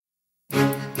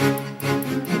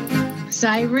So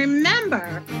I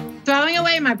remember throwing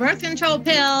away my birth control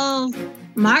pills,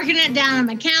 marking it down on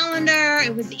my calendar.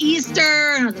 It was Easter.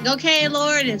 And I was like, okay,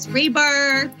 Lord, it's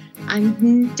rebirth.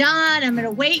 I'm done. I'm going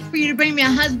to wait for you to bring me a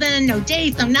husband. No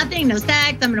dates, no nothing, no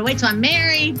sex. I'm going to wait till I'm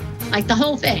married, like the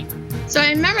whole thing. So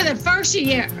I remember the first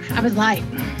year, I was like,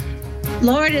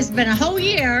 Lord, it's been a whole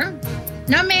year.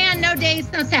 No man, no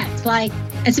dates, no sex. Like,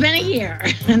 it's been a year.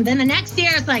 And then the next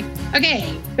year, it's like,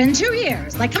 okay, been 2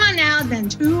 years. Like, come on now, it's been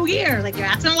 2 years. Like, you're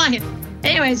asking a lot.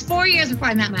 Anyways, 4 years before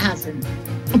I met my husband.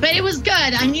 But it was good.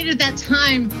 I needed that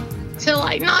time to,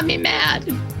 like, not be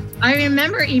mad. I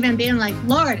remember even being like,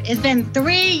 Lord, it's been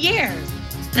 3 years.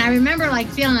 And I remember, like,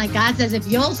 feeling like God says, if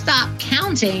you'll stop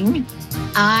counting,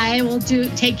 I will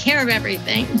take care of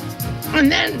everything.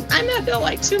 And then I met Bill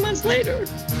like 2 months later.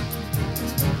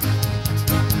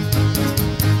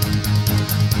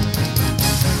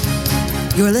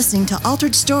 You're listening to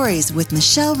Altered Stories with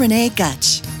Michelle Renee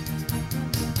Gutch.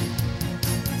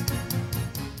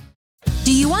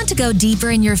 Do you want to go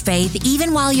deeper in your faith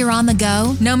even while you're on the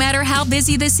go? No matter how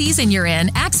busy the season you're in,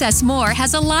 Access More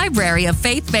has a library of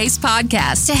faith-based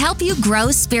podcasts to help you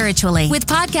grow spiritually. With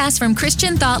podcasts from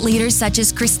Christian thought leaders such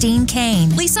as Christine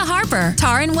Kane, Lisa Harper,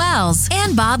 Taryn Wells,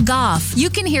 and Bob Goff. You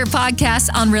can hear podcasts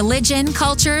on religion,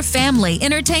 culture, family,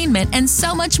 entertainment, and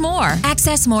so much more.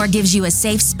 Access More gives you a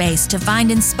safe space to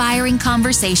find inspiring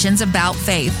conversations about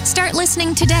faith. Start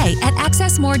listening today at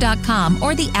accessmore.com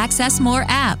or the Access More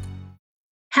app.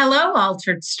 Hello,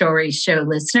 Altered Stories Show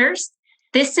listeners.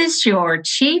 This is your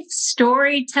chief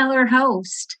storyteller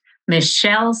host,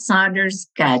 Michelle Saunders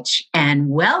Gutch, and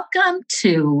welcome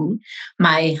to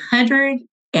my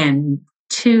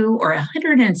 102 or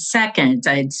 102nd,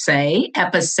 I'd say,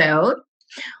 episode,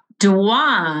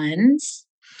 Dwan's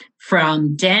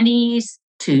From Denny's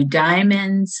to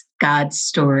Diamonds, God's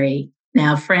Story.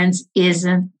 Now, friends,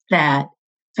 isn't that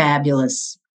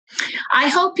fabulous? I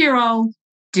hope you're all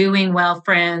doing well,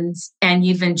 friends, and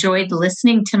you've enjoyed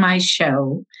listening to my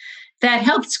show that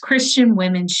helps Christian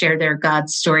women share their God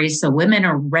stories so women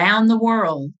around the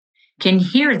world can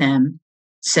hear them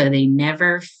so they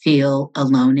never feel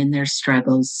alone in their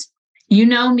struggles. You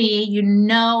know me, you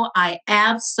know I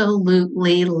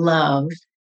absolutely love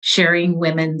sharing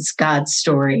women's God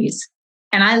stories.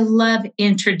 And I love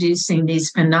introducing these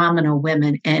phenomenal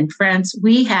women. And friends,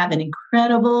 we have an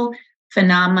incredible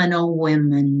phenomenal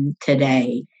women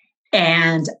today.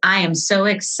 And I am so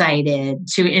excited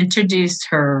to introduce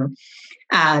her.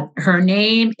 Her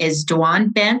name is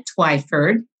Dwan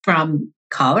Bent-Dwyford from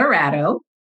Colorado.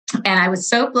 And I was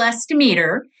so blessed to meet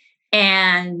her.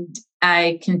 And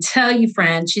I can tell you,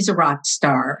 friends, she's a rock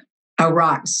star.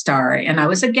 And I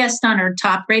was a guest on her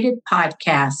top-rated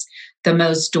podcast, the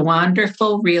most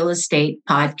wonderful real estate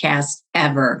podcast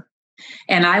ever.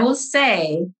 And I will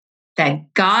say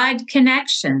that God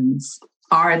connections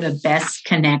are the best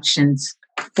connections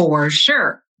for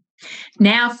sure.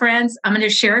 Now, friends, I'm going to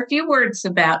share a few words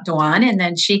about Dwan, and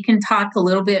then she can talk a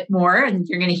little bit more, and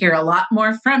you're going to hear a lot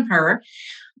more from her.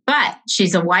 But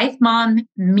she's a wife, mom,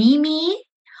 Mimi,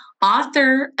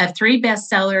 author of 3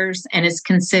 bestsellers, and is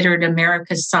considered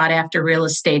America's sought-after real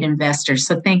estate investor.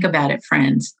 So think about it,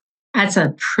 friends. That's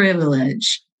a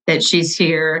privilege that she's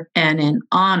here and an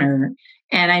honor.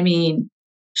 And I mean,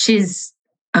 she's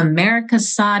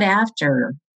America's sought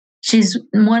after. She's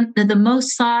one of the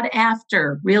most sought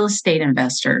after real estate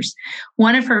investors.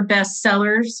 One of her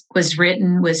bestsellers was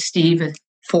written with Steve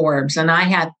Forbes, and I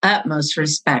have utmost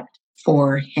respect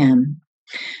for him.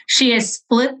 She has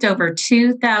flipped over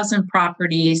 2,000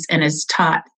 properties and has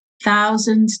taught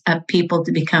thousands of people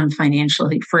to become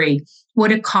financially free.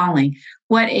 What a calling.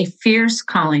 What a fierce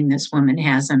calling this woman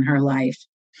has in her life.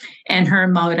 And her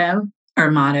motto,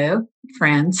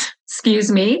 friends,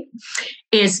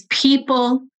 is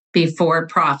people before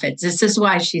profits. This is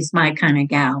why she's my kind of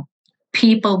gal.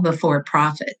 People before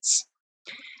profits.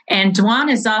 And Dwan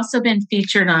has also been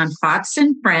featured on Fox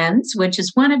and Friends, which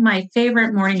is one of my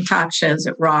favorite morning talk shows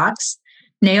at Rocks,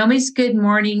 Naomi's Good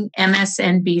Morning,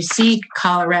 MSNBC,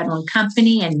 Colorado and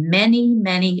Company, and many,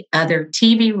 many other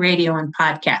TV, radio, and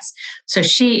podcasts. So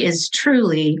she is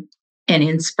truly an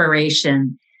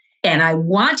inspiration. And I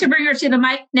want to bring her to the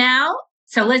mic now.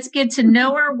 So let's get to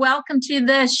know her. Welcome to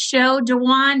the show,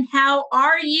 Dwan. How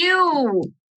are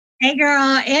you? Hey,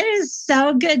 girl. It is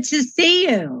so good to see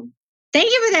you. Thank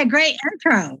you for that great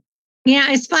intro. You know,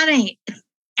 it's funny.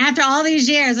 After all these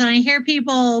years, when I hear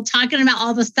people talking about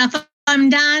all the stuff I'm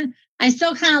done, I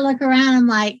still kind of look around. I'm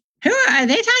like, who are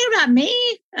they talking about me?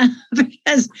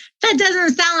 Because that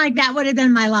doesn't sound like that would have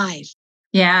been my life.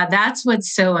 Yeah, that's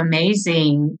what's so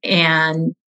amazing.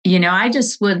 And, you know, I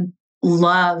just would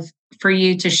love for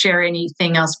you to share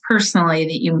anything else personally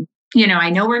that I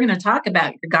know we're going to talk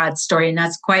about your God story, and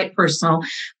that's quite personal,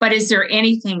 but is there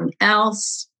anything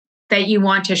else that you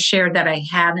want to share that I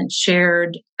haven't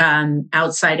shared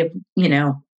outside of,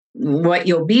 what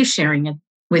you'll be sharing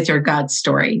with your God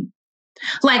story?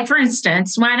 Like, for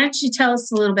instance, why don't you tell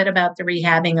us a little bit about the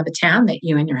rehabbing of a town that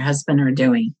you and your husband are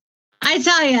doing? I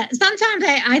tell you, sometimes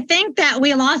I think that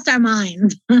we lost our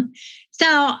minds. So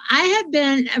I have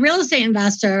been a real estate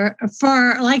investor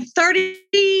for like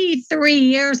 33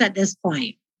 years at this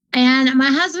point. And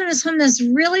my husband is from this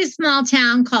really small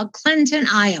town called Clinton,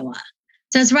 Iowa.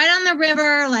 So it's right on the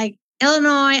river, like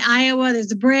Illinois, Iowa.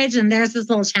 There's a bridge and there's this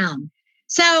little town.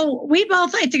 So we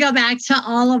both like to go back to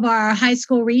all of our high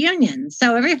school reunions.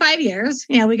 So every 5 years,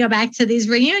 we go back to these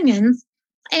reunions.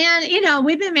 And,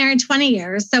 we've been married 20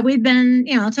 years. So we've been,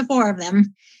 to 4 of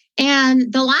them.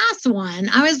 And the last one,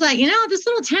 I was like, this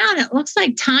little town, it looks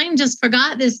like time just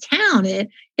forgot this town. It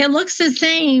looks the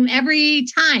same every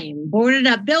time. Boarded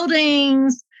up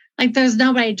buildings, like there's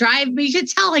nobody driving. But you could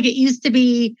tell like it used to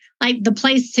be like the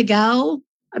place to go.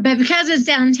 But because it's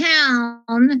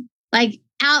downtown, like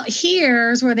out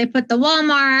here is where they put the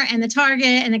Walmart and the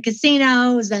Target and the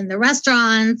casinos and the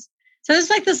restaurants. So it's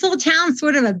like this little town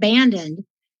sort of abandoned.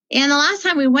 And the last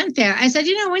time we went there, I said,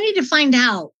 we need to find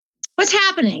out what's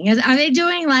happening. Are they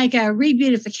doing like a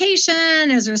re-beautification?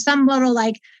 Is there some little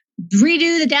like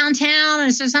redo the downtown?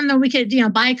 Is there something we could,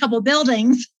 buy a couple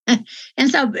buildings? And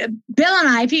so Bill and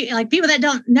I, like people that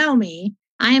don't know me,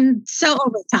 I am so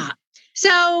over the top.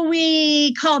 So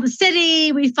we call the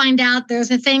city. We find out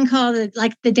there's a thing called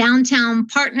like the Downtown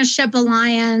Partnership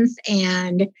Alliance,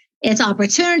 and it's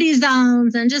opportunity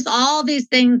zones and just all these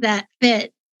things that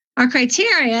fit our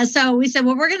criteria. So we said,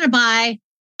 well, we're going to buy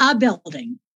a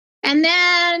building. And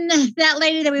then that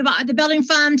lady that we bought the building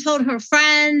from told her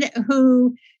friend,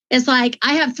 who is like,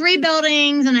 I have 3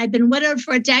 buildings and I've been widowed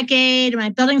for a decade and my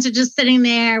buildings are just sitting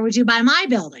there. Would you buy my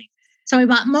building? So we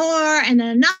bought more. And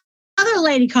then another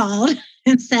lady called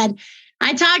and said,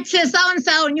 I talked to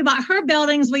so-and-so and you bought her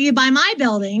buildings. Will you buy my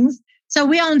buildings? So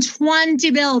we own 20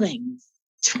 buildings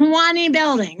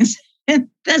in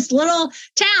this little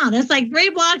town. It's like 3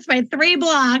 blocks by 3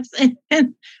 blocks.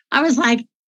 And I was like,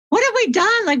 what have we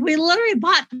done? Like, we literally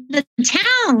bought the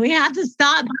town. We have to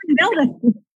stop buying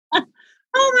buildings.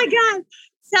 Oh my God.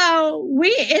 So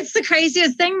it's the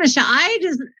craziest thing, Michelle. I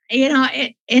just,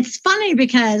 it's funny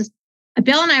because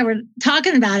Bill and I were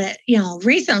talking about it,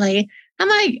 recently. I'm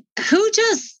like, who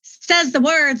just says the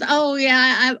words, oh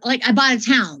yeah, I bought a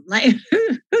town. Like,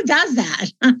 who does that?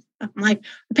 I'm like,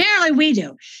 apparently we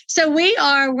do. So we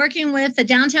are working with the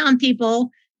downtown people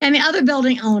and the other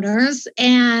building owners,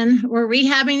 and we're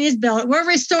rehabbing these buildings. We're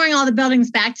restoring all the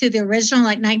buildings back to the original,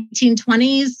 like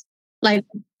 1920s. Like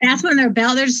that's when they're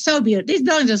built. They're so beautiful. These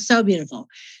buildings are so beautiful,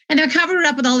 and they're covered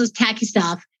up with all this tacky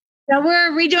stuff. So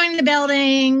we're redoing the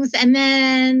buildings, and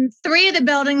then 3 of the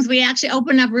buildings we actually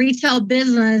opened up retail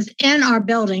business in our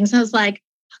buildings. I was like,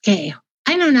 okay,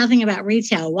 I know nothing about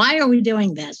retail. Why are we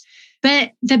doing this?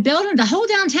 But the whole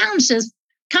downtown's just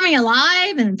coming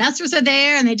alive, and investors are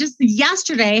there. And they just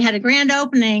yesterday had a grand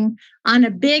opening on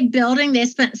a big building. They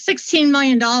spent $16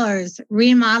 million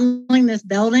remodeling this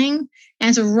building. And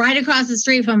it's right across the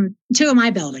street from 2 of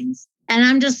my buildings. And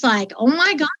I'm just like, oh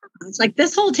my God, it's like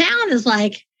this whole town is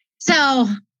like, so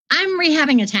I'm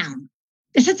rehabbing a town.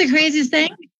 Is it the craziest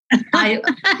thing? I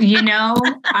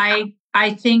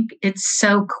think it's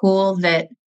so cool that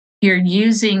you're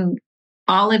using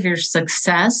all of your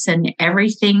success and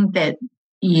everything that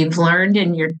you've learned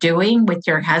and you're doing with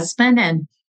your husband, and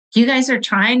you guys are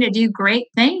trying to do great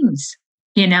things,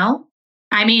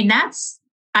 I mean,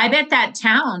 I bet that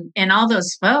town and all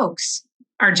those folks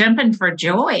are jumping for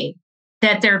joy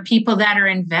that there are people that are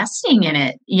investing in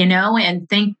it, and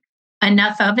think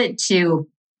enough of it to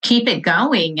keep it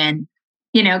going. And,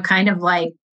 kind of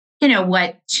like,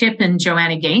 what Chip and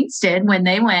Joanna Gaines did when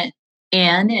they went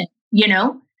in and,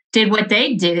 did what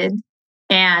they did.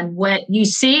 And what you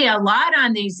see a lot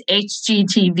on these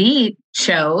HGTV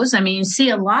shows, I mean, you see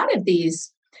a lot of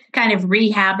these kind of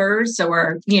rehabbers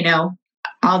or,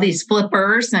 all these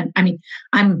flippers. And I mean,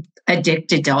 I'm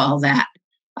addicted to all that.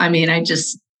 I mean, I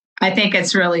think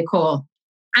it's really cool.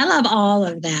 I love all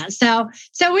of that. So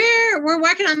we're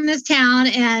working on this town,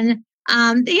 and,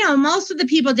 most of the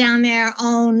people down there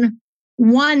own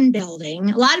 1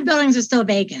 building. A lot of buildings are still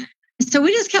vacant. So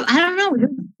we just kept, I don't know,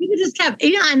 we just kept,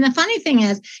 and the funny thing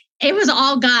is, it was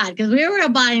all God, because we were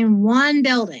buying 1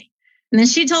 building. And then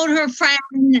she told her friend,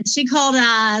 and she called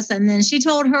us, and then she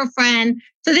told her friend.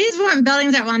 So these weren't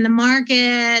buildings that were on the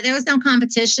market. There was no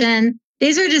competition.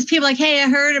 these are just people like, hey, I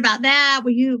heard about that.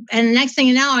 Will you? And the next thing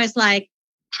you know, I was like,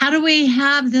 how do we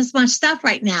have this much stuff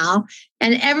right now?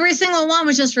 And every single one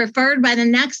was just referred by the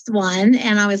next one.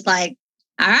 And I was like,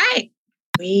 all right,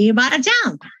 we bought a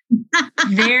town.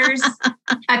 There's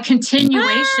a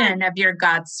continuation of your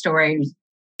God story.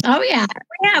 Oh, yeah.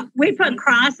 We put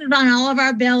crosses on all of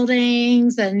our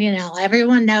buildings. And,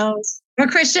 everyone knows we're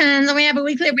Christians. And we have a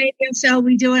weekly radio show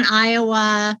we do in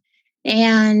Iowa.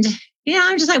 And,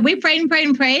 I'm just like, we prayed and prayed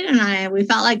and prayed. And we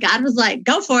felt like God was like,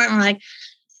 go for it. And we're like,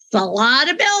 it's a lot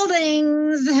of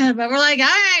buildings. But we're like, all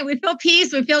right, we feel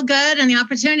peace. We feel good. And the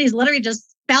opportunities literally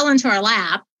just fell into our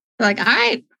lap. We're like, all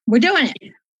right, we're doing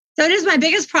it. So it is my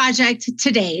biggest project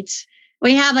to date.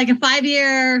 We have like a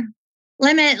 5-year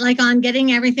limit, like on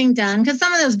getting everything done. Because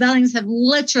some of those buildings have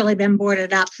literally been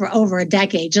boarded up for over a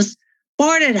decade, just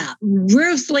boarded up,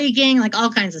 roofs leaking, like all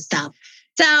kinds of stuff.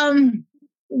 So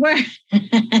we're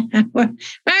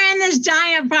in this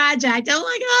giant project. I'm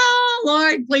like, oh,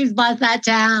 Lord, please bless that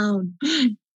town.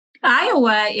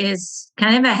 Iowa is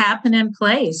kind of a happening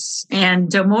place.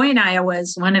 And Des Moines, Iowa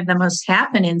is one of the most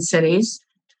happening cities.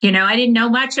 I didn't know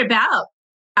much about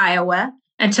Iowa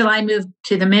until I moved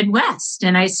to the Midwest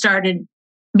and I started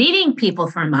meeting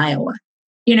people from Iowa,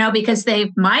 because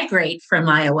they migrate from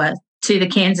Iowa to the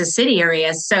Kansas City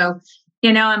area. So,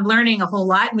 I'm learning a whole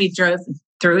lot. And we drove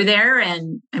through there.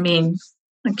 And I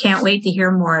can't wait to hear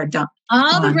more.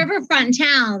 All the riverfront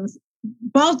towns,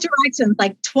 both directions,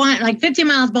 like 50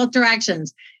 miles, both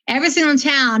directions. Every single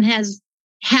town has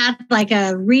had like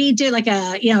a redo, like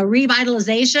a,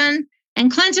 revitalization. And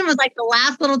Clinton was like the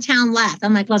last little town left.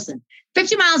 I'm like, listen,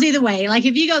 50 miles either way. Like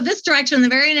if you go this direction, the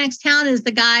very next town is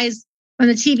the guys from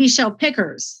the TV show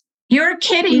Pickers. You're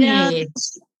kidding me.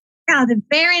 Yeah, the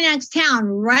very next town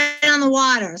right on the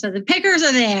water. So the Pickers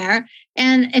are there.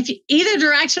 And if either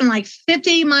direction, like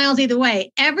 50 miles either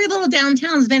way, every little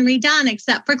downtown's been redone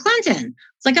except for Clinton.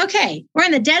 It's like, okay, we're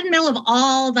in the dead middle of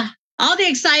all the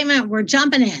excitement. We're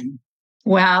jumping in.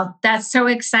 Wow, that's so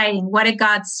exciting. What a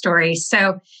God story.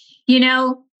 So,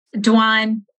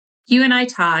 Dwan, you and I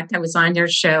talked. I was on your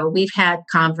show. We've had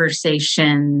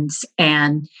conversations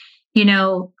and,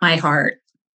 my heart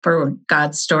for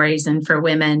God stories and for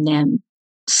women and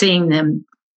seeing them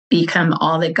become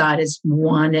all that God has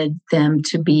wanted them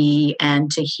to be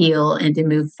and to heal and to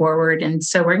move forward. And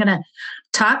so we're going to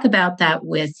talk about that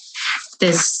with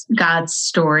this God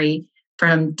story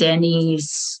from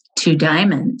Denny's to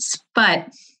Diamonds. But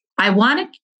I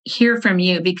want to hear from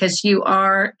you because you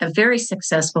are a very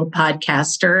successful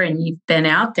podcaster and you've been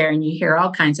out there and you hear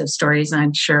all kinds of stories,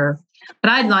 I'm sure.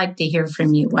 But I'd like to hear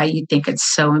from you why you think it's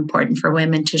so important for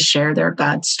women to share their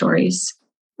God stories.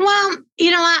 Well,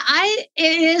 it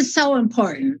is so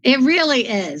important. It really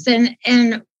is.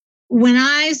 And when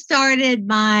I started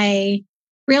my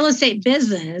real estate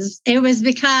business, it was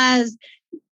because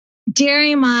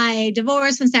during my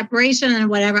divorce and separation and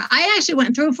whatever, I actually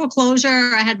went through foreclosure.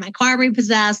 I had my car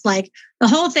repossessed, like the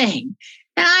whole thing.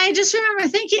 And I just remember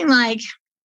thinking like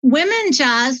women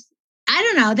just, I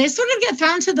don't know, they sort of get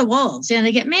thrown to the wolves.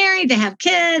 They get married, they have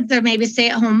kids, they're maybe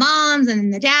stay-at-home moms, and then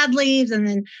the dad leaves, and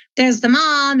then there's the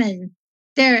mom, and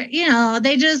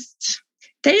they just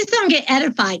don't get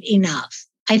edified enough,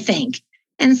 I think.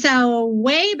 And so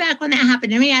way back when that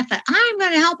happened to me, I thought, I'm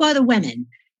going to help other women.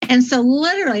 And so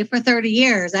literally for 30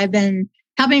 years, I've been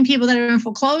helping people that are in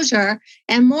foreclosure.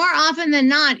 And more often than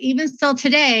not, even still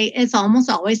today, it's almost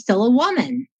always still a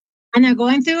woman. And they're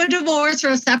going through a divorce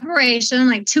or a separation,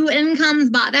 like 2 incomes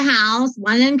bought the house,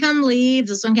 1 income leaves,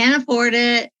 this one can't afford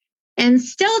it. And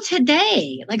still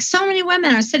today, like so many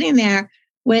women are sitting there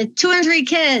with 2 and 3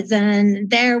 kids and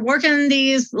they're working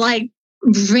these like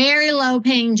very low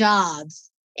paying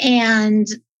jobs. And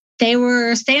they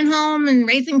were staying home and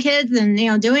raising kids and,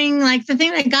 doing like the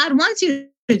thing that God wants you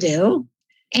to do.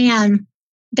 And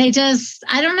they just,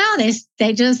 I don't know,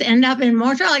 they just end up in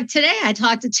more trouble. Like today, I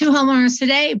talked to 2 homeowners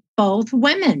today, both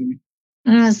women.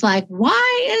 And I was like,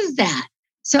 why is that?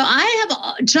 So I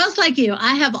have, just like you,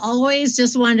 I have always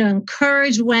just wanted to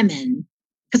encourage women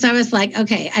because I was like,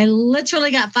 okay, I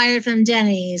literally got fired from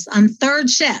Denny's on 3rd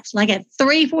shift, like at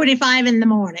 3:45 in the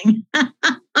morning.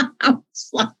 I was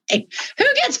like, who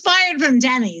gets fired from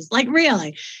Denny's? Like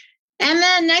really? And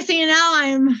then next thing you know,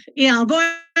 I'm,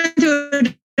 going through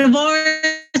a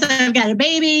divorce. I've got a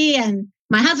baby and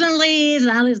my husband leaves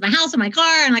and I lose my house and my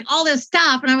car and like all this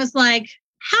stuff. And I was like,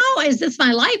 how is this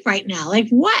my life right now? Like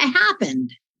what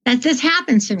happened that this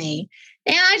happened to me?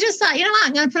 And I just thought, you know what?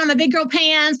 I'm going to put on my big girl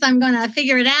pants. I'm going to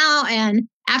figure it out. And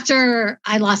after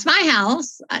I lost my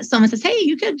house, someone says, hey,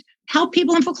 you could help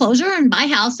people in foreclosure and buy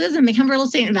houses and become a real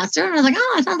estate investor. And I was like,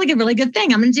 oh, that sounds like a really good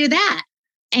thing. I'm going to do that.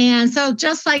 And so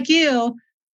just like you,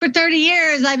 for 30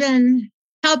 years, I've been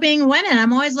helping women.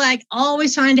 I'm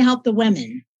always trying to help the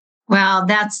women. Well,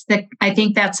 I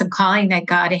think that's a calling that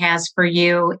God has for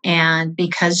you. And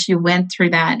because you went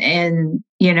through that, and,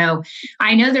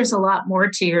 I know there's a lot more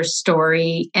to your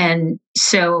story. And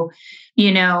so,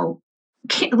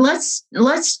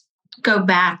 let's go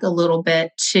back a little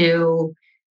bit to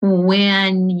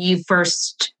when you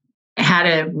first had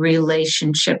a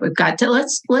relationship with God.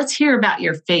 Let's hear about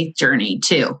your faith journey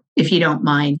too, if you don't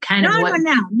mind. No.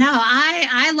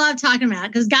 I love talking about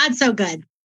it because God's so good.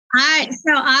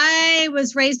 I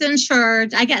was raised in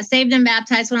church. I got saved and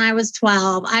baptized when I was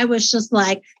 12. I was just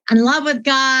like in love with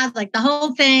God, like the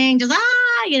whole thing, just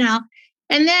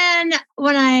And then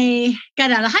when I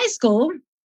got out of high school,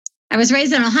 I was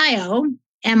raised in Ohio,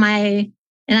 and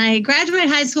I graduated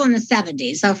high school in the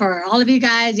 70s. So for all of you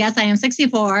guys, yes, I am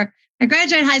 64. I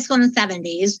graduated high school in the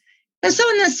 70s. And so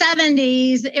in the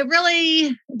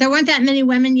 70s, there weren't that many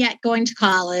women yet going to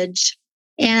college.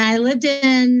 And I lived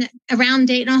around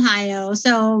Dayton, Ohio.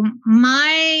 So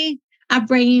my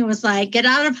upbringing was like, get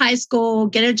out of high school,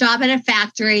 get a job at a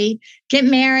factory, get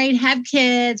married, have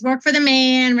kids, work for the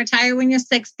man, retire when you're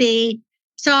 60.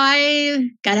 So I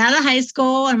got out of high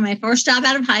school, and my first job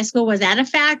out of high school was at a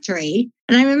factory.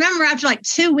 And I remember after like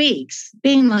 2 weeks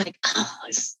being like, oh,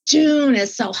 it's June,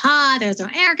 it's so hot, there's no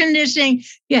air conditioning,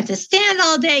 you have to stand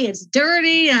all day, it's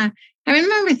dirty. I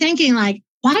remember thinking like,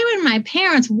 why would my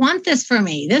parents want this for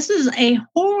me? This is a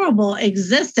horrible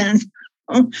existence.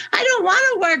 I don't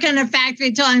want to work in a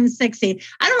factory till I'm 60.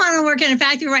 I don't want to work in a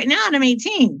factory right now and I'm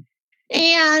 18.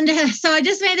 And so I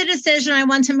just made the decision. I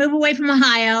want to move away from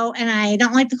Ohio, and I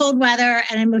don't like the cold weather,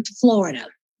 and I moved to Florida.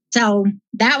 So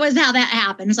that was how that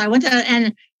happened. So I went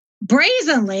and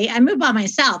brazenly, I moved by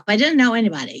myself. I didn't know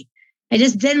anybody. I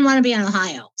just didn't want to be in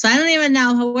Ohio. So I don't even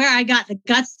know where I got the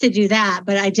guts to do that,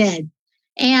 but I did.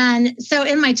 And so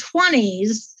in my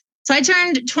 20s, so I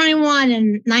turned 21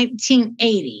 in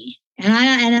 1980.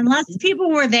 And unless people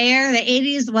were there, the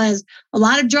 80s was a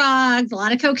lot of drugs, a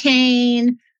lot of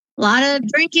cocaine, a lot of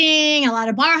drinking, a lot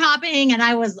of bar hopping, and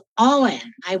I was all in.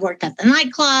 I worked at the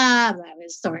nightclub, I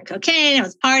was storing cocaine, I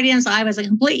was partying, so I was a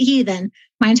complete heathen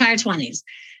my entire 20s.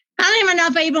 I don't even know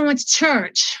if I even went to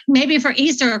church, maybe for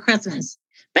Easter or Christmas.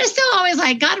 But it's still always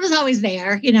like, God was always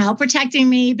there, protecting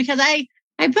me, because I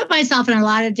put myself in a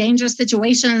lot of dangerous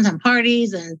situations and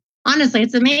parties. And honestly,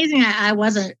 it's amazing I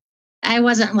wasn't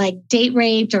like date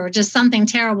raped or just something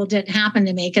terrible didn't happen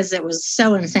to me, because it was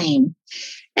so insane.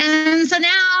 And so now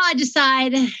I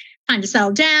decide time to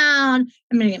settle down.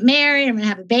 I'm going to get married. I'm going to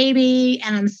have a baby,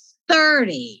 and I'm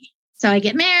 30. So I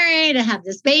get married, I have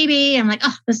this baby. I'm like,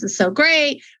 oh, this is so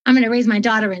great. I'm going to raise my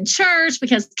daughter in church,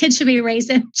 because kids should be raised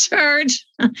in church.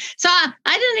 So I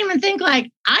didn't even think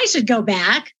like I should go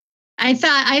back. I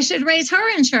thought I should raise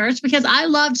her in church, because I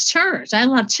loved church. I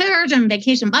loved church and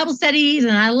vacation Bible studies,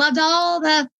 and I loved all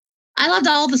the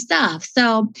stuff.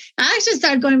 So I actually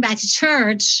started going back to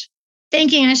church,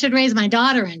 thinking I should raise my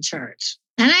daughter in church.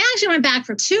 And I actually went back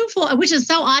for which is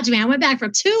so odd to me. I went back for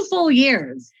 2 full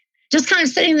years, just kind of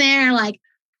sitting there, like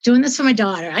doing this for my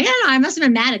daughter. I don't know, I must have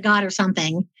been mad at God or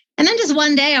something. And then just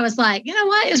one day I was like, you know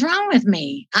what is wrong with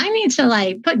me? I need to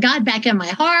like put God back in my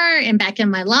heart and back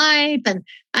in my life. And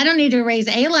I don't need to raise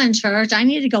Ayla in church. I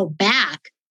need to go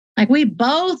back. Like we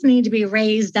both need to be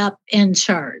raised up in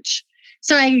church.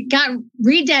 So I got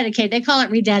rededicated. They call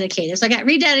it rededicated. So I got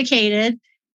rededicated.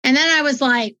 And then I was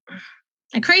like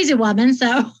a crazy woman.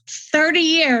 So 30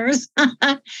 years,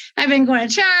 I've been going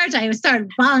to church. I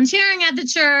started volunteering at the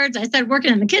church. I started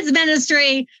working in the kids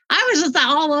ministry. I was just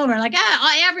all over, like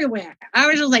everywhere. I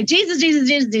was just like, Jesus, Jesus,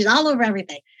 Jesus, Jesus, all over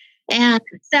everything. And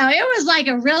so it was like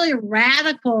a really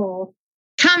radical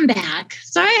comeback.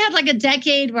 So I had like a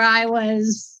decade where I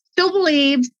was still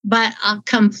believed, but a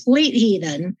complete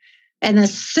heathen. And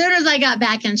as soon as I got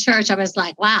back in church, I was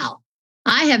like, wow,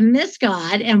 I have missed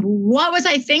God. And what was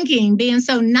I thinking being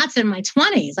so nuts in my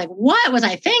 20s? Like, what was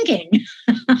I thinking?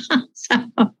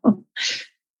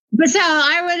 So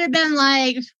I would have been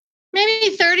like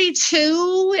maybe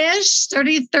 32-ish,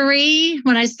 33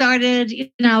 when I started,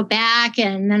 back.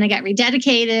 And then I got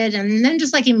rededicated. And then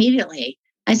just like immediately,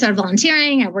 I started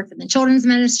volunteering. I worked in the children's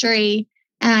ministry.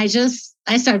 And I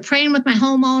started praying with my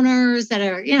homeowners that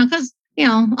are, because,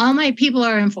 all my people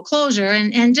are in foreclosure.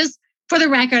 And just for the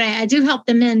record, I do help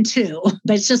the men too,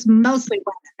 but it's just mostly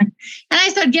women. And I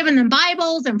started giving them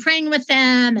Bibles and praying with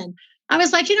them. And I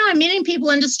was like, I'm meeting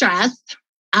people in distress.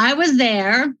 I was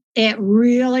there. It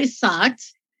really sucked.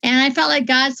 And I felt like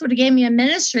God sort of gave me a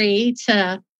ministry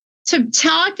to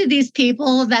talk to these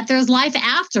people that there's life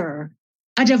after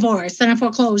a divorce and a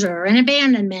foreclosure and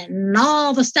abandonment and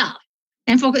all the stuff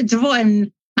and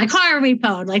my car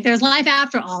repoed. Like there's life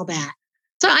after all that.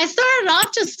 So I started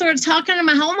off just sort of talking to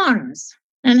my homeowners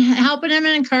and helping them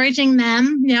and encouraging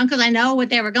them, because I know what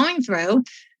they were going through.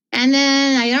 And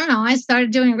then, I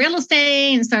started doing real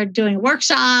estate and started doing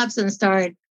workshops and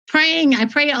started praying. I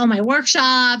pray at all my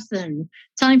workshops and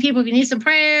telling people if you need some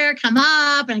prayer, come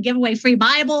up, and I give away free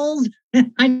Bibles.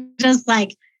 I'm just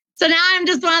like, so now I'm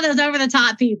just one of those over the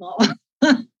top people.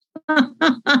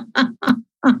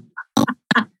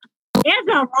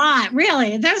 It's a lot,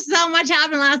 really. There's so much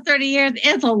happened in the last 30 years.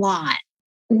 It's a lot.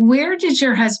 Where did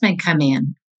your husband come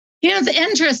in? It's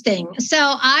interesting. So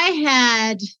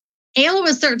Ayla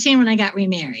was 13 when I got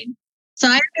remarried. So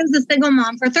I was a single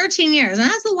mom for 13 years. And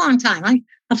that's a long time, like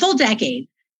a full decade.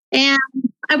 And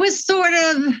I was sort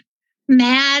of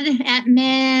mad at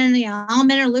men. All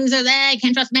men are losers. They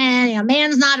can't trust men.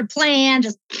 Man's not a plan.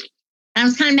 I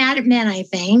was kind of mad at men, I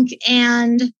think.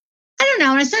 And I don't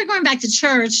know. When I started going back to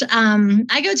church,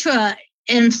 I go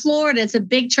in Florida, it's a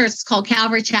big church. It's called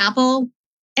Calvary Chapel.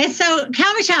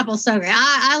 Calvary Chapel is so great.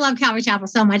 I love Calvary Chapel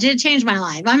so much. It changed my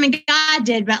life. I mean, God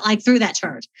did, but like through that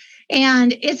church.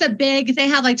 And they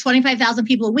have like 25,000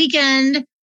 people a weekend.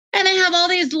 And they have all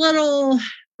these little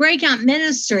breakout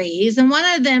ministries. And one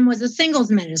of them was a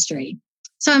singles ministry.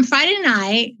 So on Friday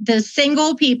night, the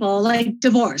single people, like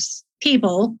divorced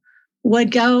people,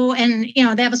 would go and,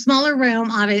 they have a smaller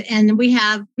room of it. And we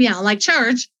have, like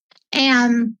church.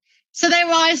 And so they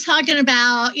were always talking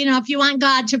about, if you want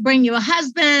God to bring you a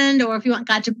husband or if you want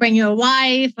God to bring you a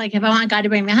wife, like if I want God to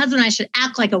bring me a husband, I should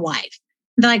act like a wife.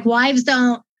 They're like, wives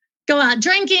don't go out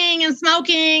drinking and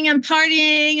smoking and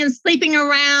partying and sleeping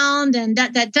around and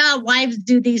wives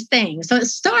do these things. So it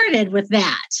started with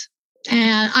that.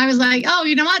 And I was like, oh,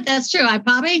 you know what? That's true. I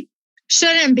probably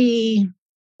shouldn't be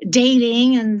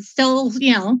dating and still, not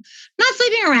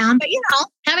sleeping around, but,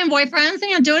 having boyfriends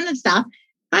and, doing this stuff.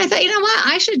 I thought, you know what?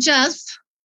 I should just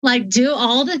like do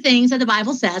all the things that the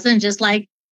Bible says and just like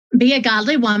be a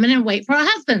godly woman and wait for a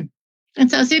husband. And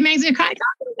so it makes me cry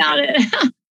talking about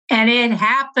it. And it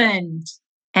happened.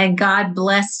 And God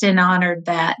blessed and honored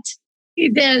that. He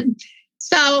did.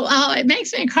 So it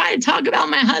makes me cry to talk about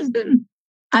my husband.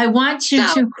 I want you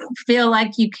to feel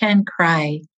like you can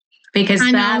cry because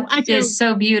that is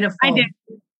so beautiful. I do.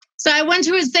 So I went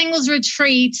to a singles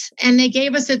retreat and they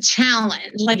gave us a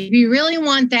challenge. Like, if you really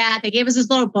want that, they gave us this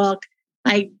little book,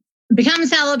 like become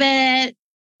celibate,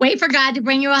 wait for God to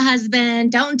bring you a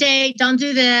husband, don't date, don't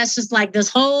do this, just like this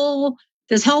whole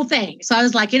thing. So I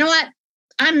was like, you know what?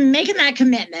 I'm making that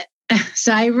commitment.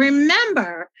 So I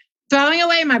remember throwing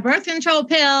away my birth control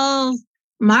pills,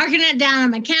 marking it down on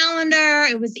my calendar.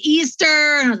 It was Easter.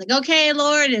 And I was like, okay,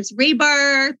 Lord, it's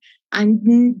rebirth.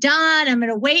 I'm done. I'm going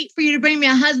to wait for you to bring me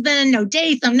a husband. No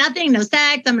dates, no nothing, no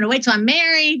sex. I'm going to wait till I'm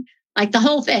married, like the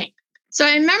whole thing. So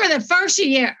I remember the first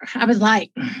year, I was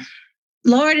like,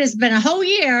 Lord, it's been a whole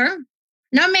year.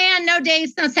 No man, no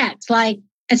dates, no sex. Like,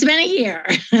 it's been a year.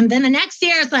 And then the next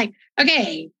year, it's like,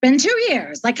 okay, been 2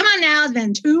 years. Like, come on now, it's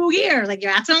been 2 years. Like,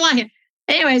 you're asking a lot here.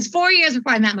 Anyways, 4 years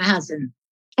before I met my husband.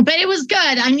 But it was good.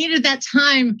 I needed that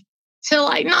time to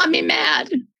like not be mad.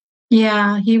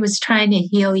 Yeah, he was trying to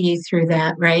heal you through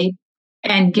that, right?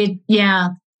 And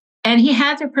and he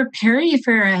had to prepare you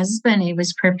for your husband. He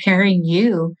was preparing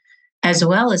you as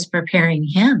well as preparing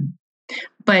him.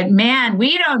 But man,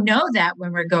 we don't know that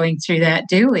when we're going through that,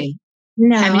 do we?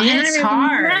 No, I mean, it's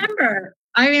hard.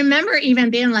 I remember even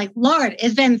being like, Lord,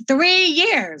 it's been 3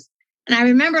 years. And I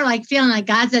remember like feeling like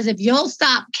God says, if you'll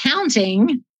stop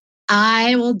counting,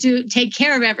 I will take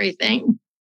care of everything.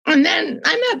 And then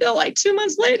I met Bill like 2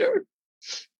 months later.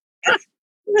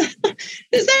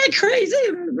 Is that crazy?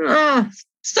 Oh,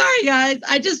 sorry, guys.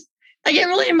 I get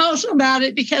really emotional about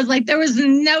it because like there was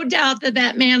no doubt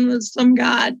that man was from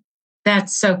God.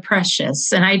 That's so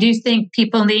precious. And I do think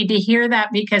people need to hear that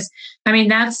because, I mean,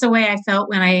 that's the way I felt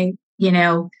when I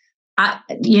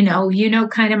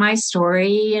kind of my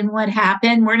story and what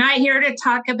happened. We're not here to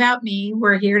talk about me.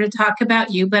 We're here to talk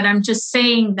about you. But I'm just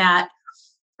saying that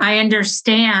I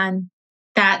understand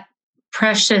that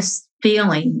precious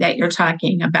feeling that you're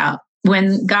talking about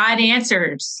when God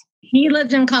answers. He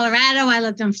lived in Colorado. I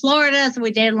lived in Florida. So we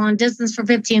dated long distance for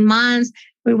 15 months.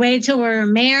 We waited till we were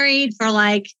married for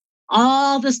like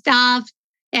all the stuff.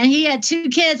 And he had 2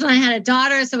 kids and I had a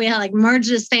daughter. So we had like merged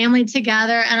his family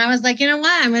together. And I was like, you know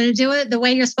what? I'm going to do it the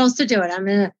way you're supposed to do it. I'm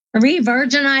going to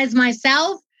re-virginize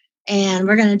myself and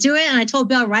we're going to do it. And I told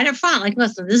Bill right up front, like,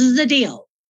 listen, this is the deal.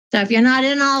 So if you're not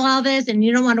in all this and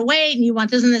you don't want to wait and you want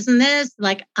this and this and this,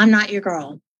 like, I'm not your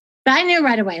girl. But I knew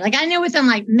right away. Like, I knew within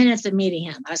like minutes of meeting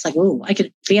him. I was like, ooh, I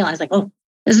could feel. I was like, oh,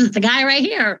 this is the guy right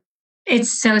here.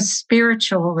 It's so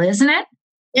spiritual, isn't it?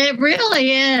 It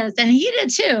really is. And he did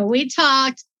too. We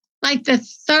talked like the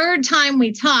third time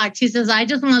we talked. He says, I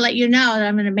just want to let you know that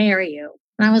I'm going to marry you.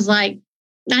 And I was like,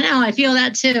 I know, I feel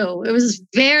that too. It was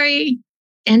very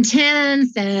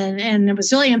intense and it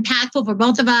was really impactful for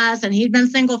both of us. And he'd been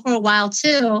single for a while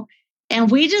too. And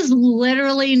we just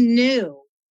literally knew.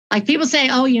 Like people say,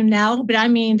 oh, you know, but I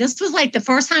mean, this was like the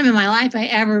first time in my life I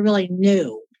ever really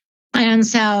knew. And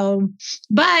so,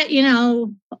 but, you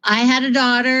know, I had a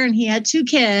daughter and he had 2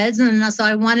 kids. And so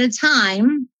I wanted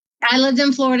time. I lived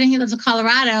in Florida and he lives in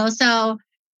Colorado. So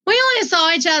we only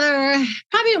saw each other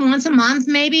probably once a month,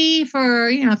 maybe for,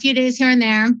 you know, a few days here and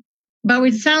there. But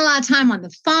we spent a lot of time on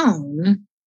the phone,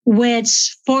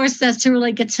 which forced us to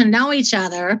really get to know each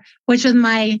other, which was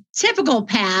my typical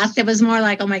past. It was more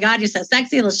like, oh my God, you're so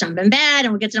sexy. Let's jump in bed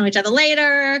and we'll get to know each other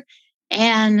later.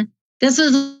 And this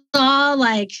was all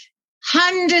like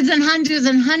hundreds and hundreds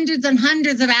and hundreds and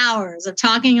hundreds of hours of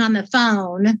talking on the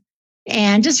phone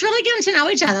and just really getting to know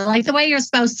each other like the way you're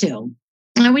supposed to.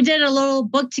 And we did a little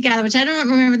book together, which I don't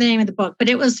remember the name of the book, but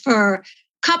it was for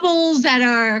couples that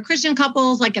are Christian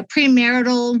couples, like a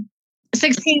premarital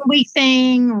 16-week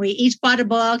thing. We each bought a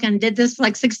book and did this for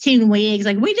like 16 weeks.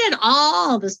 Like we did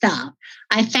all the stuff.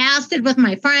 I fasted with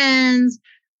my friends.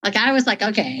 Like I was like,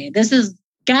 okay, this is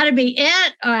got to be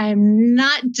it or I'm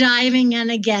not diving in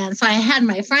again. So I had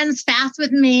my friends fast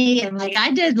with me and like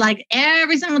I did like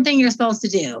every single thing you're supposed to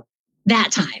do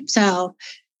that time. So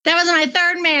that was my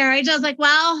third marriage. I was like,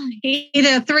 well,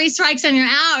 either 3 strikes and you're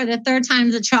out or the third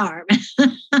time's a charm.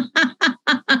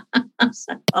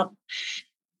 So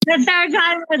the third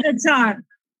time was a charm.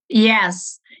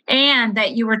 Yes. And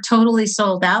that you were totally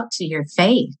sold out to your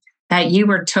faith, that you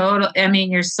were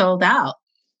you're sold out.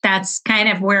 That's kind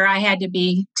of where I had to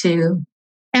be too.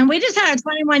 And we just had our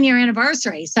 21-year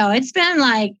anniversary. So it's been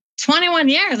like 21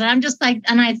 years. And I'm just like,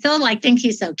 and I still like think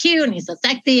he's so cute and he's so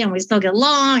sexy and we still get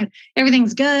along and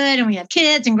everything's good. And we have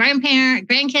kids and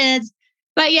grandkids.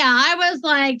 But yeah, I was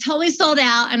like totally sold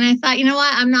out. And I thought, you know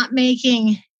what? I'm not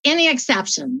making any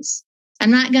exceptions.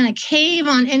 I'm not going to cave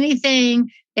on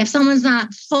anything. If someone's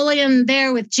not fully in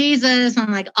there with Jesus,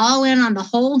 I'm like all in on the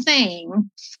whole thing.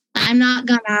 I'm not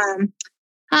going to,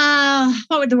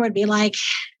 what would the word be? Like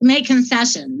make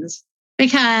concessions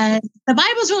because the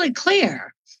Bible's really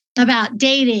clear about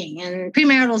dating and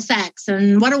premarital sex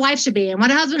and what a wife should be and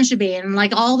what a husband should be and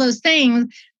like all those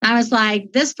things. I was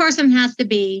like, this person has to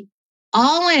be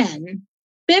all in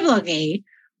biblically,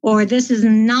 or this is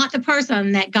not the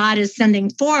person that God is sending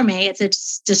for me. It's a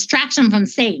distraction from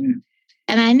Satan.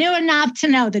 And I knew enough to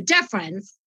know the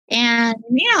difference. And,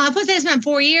 you know, I spent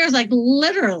 4 years, like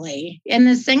literally in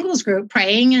this singles group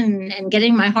praying and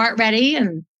getting my heart ready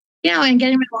and, you know, and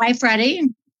getting my life ready.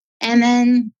 And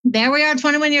then there we are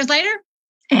 21 years later.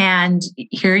 And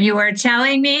here you are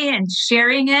telling me and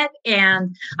sharing it.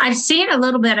 And I've seen a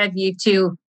little bit of you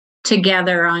two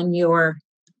together on your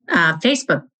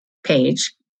Facebook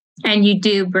page. And you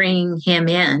do bring him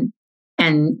in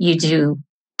and you do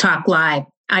talk live.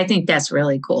 I think that's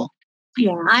really cool.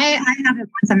 Yeah, I have him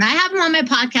once and I have him on my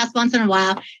podcast once in a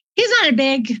while. He's not a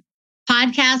big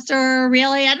podcaster,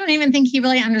 really. I don't even think he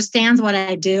really understands what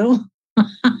I do.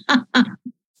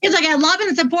 He's like, I love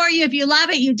and support you. If you love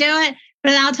it, you do it.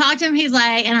 But I'll talk to him. He's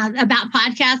like, and about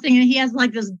podcasting, and he has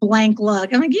like this blank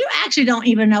look. I'm like, you actually don't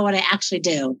even know what I actually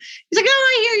do. He's like,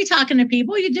 oh, I hear you talking to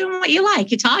people. You're doing what you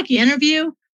like. You talk, you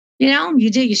interview, you know,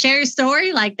 you share your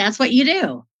story. Like that's what you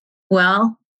do.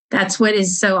 Well, that's what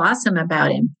is so awesome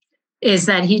about him is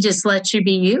that he just lets you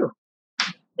be you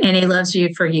and he loves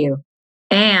you for you.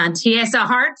 And he has a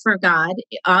heart for God,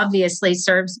 obviously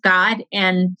serves God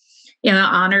and, you know,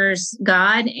 honors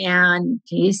God. And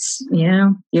he's, you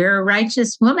know, you're a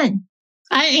righteous woman.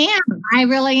 I am. I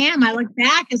really am. I look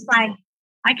back, it's like,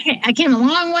 I came a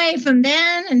long way from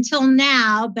then until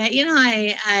now. But, you know,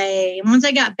 I once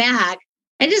I got back,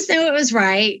 I just knew it was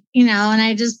right, you know, and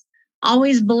I just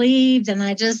always believed. And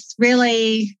I just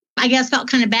really, I guess, felt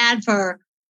kind of bad for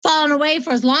falling away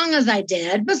for as long as I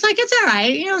did. But it's like, it's all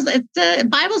right. You know, the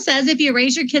Bible says if you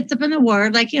raise your kids up in the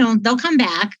word, like, you know, they'll come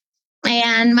back.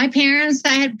 And my parents, I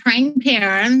had praying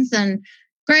parents and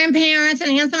grandparents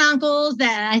and aunts and uncles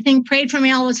that I think prayed for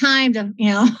me all the time to, you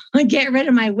know, get rid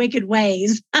of my wicked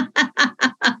ways.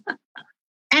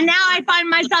 And now I find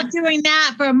myself doing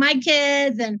that for my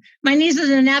kids and my nieces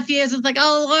and nephews. It's like,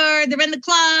 oh, Lord, they're in the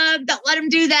club. Don't let them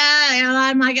do that. And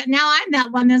I'm like, now I'm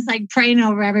that one that's like praying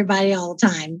over everybody all the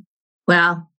time.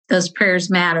 Well, those prayers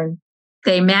matter.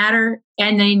 They matter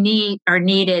and they are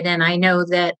needed. And I know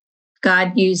that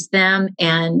God used them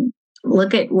and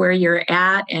look at where you're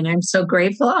at. And I'm so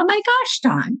grateful. Oh my gosh,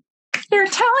 Dawn, you're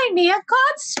telling me a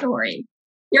God story.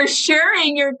 You're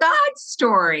sharing your God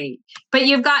story, but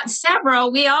you've got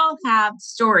several. We all have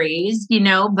stories,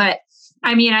 but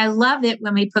I mean, I love it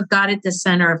when we put God at the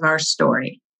center of our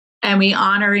story and we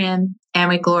honor him and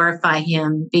we glorify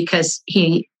him because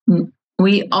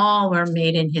we all were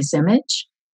made in his image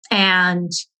and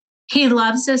he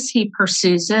loves us. He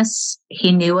pursues us.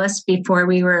 He knew us before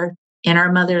we were in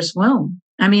our mother's womb.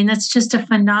 I mean, that's just a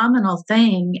phenomenal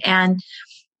thing. And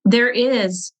there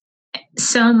is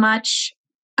so much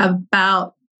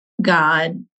about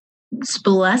God's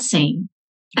blessing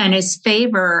and his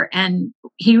favor. And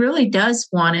he really does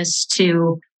want us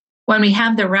to, when we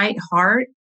have the right heart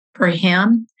for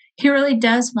him, he really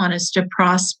does want us to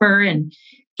prosper and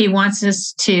he wants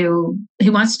to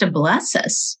bless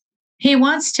us. He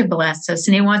wants to bless us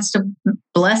and he wants to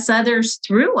bless others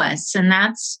through us. And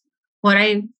that's what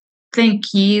I think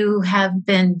you have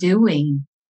been doing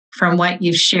from what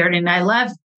you've shared. And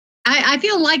I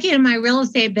feel lucky in my real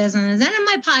estate business and in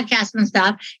my podcast and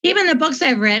stuff, even the books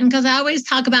I've written, because I always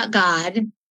talk about God.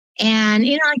 And,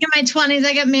 like in my 20s,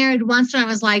 I got married once when I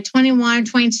was like 21,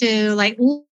 22, like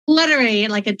literally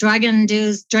like a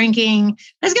drug-induced drinking.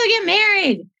 Let's go get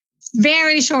married.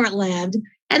 Very short-lived.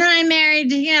 And then I married,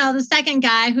 the second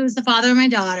guy who's the father of my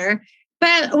daughter.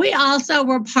 But we also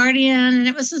were partying and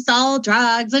it was just all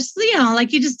drugs. Just,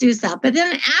 like you just do stuff. But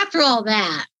then after all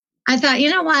that, I thought, you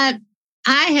know what?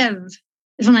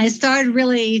 When I started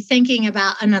really thinking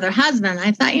about another husband,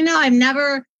 I thought, I've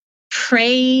never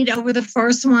prayed over the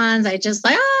first ones. I just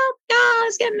oh God,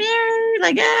 let's get married.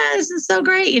 Like, this is so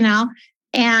great, And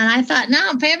I thought,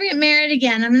 no, if I ever get married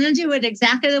again, I'm going to do it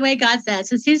exactly the way God says.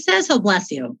 Because he says he'll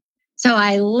bless you. So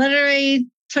I literally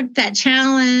took that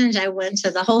challenge. I went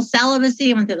to the whole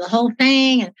celibacy, went through the whole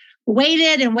thing and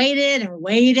waited and waited and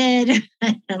waited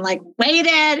and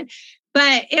waited.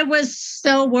 But it was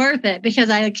so worth it because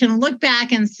I can look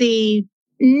back and see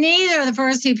neither of the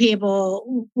first two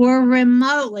people were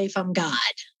remotely from God.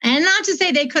 And not to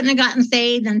say they couldn't have gotten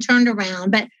saved and turned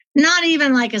around, but not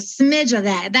even like a smidge of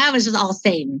that. That was just all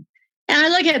Satan. And I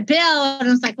look at Bill and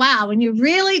it's like, wow, when you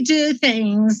really do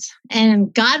things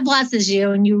and God blesses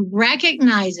you and you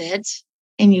recognize it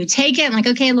and you take it and like,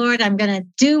 okay, Lord, I'm going to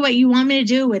do what you want me to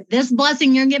do with this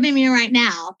blessing you're giving me right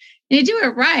now. And you do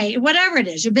it right, whatever it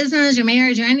is, your business, your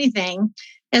marriage, or anything,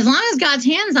 as long as God's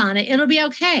hands on it, it'll be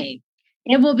okay.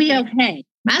 It will be okay.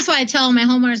 That's why I tell my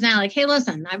homeowners now, like, hey,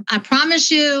 listen, I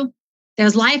promise you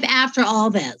there's life after all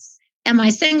this. And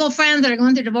my single friends that are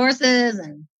going through divorces,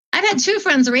 and I've had 2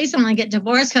 friends recently get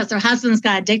divorced because their husbands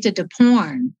got addicted to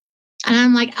porn. And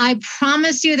I'm like, I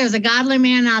promise you there's a godly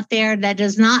man out there that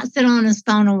does not sit on his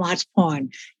phone and watch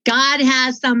porn. God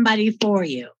has somebody for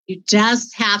you. You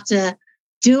just have to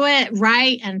do it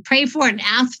right and pray for it and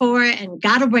ask for it, and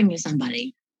God will bring you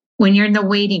somebody. When you're in the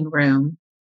waiting room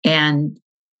and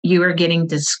you are getting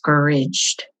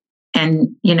discouraged and,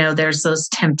 there's those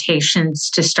temptations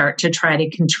to start to try to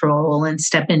control and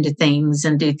step into things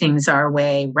and do things our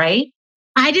way, right?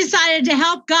 I decided to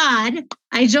help God.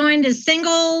 I joined a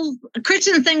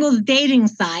Christian singles dating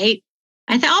site.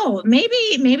 I thought,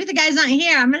 maybe the guy's not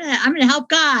here. I'm gonna help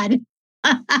God.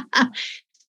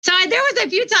 So there was a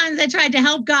few times I tried to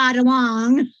help God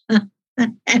along.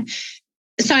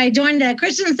 So I joined a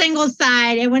Christian singles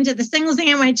site. I went to the singles thing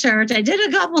at my church. I did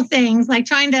a couple things like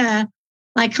trying to,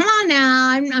 come on now,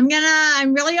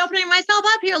 I'm really opening myself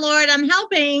up here, Lord. I'm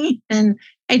helping. And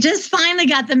I just finally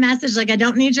got the message, I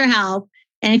don't need your help.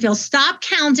 And if you'll stop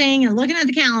counting and looking at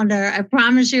the calendar, I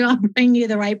promise you I'll bring you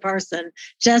the right person.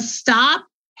 Just stop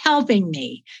helping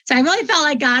me. So I really felt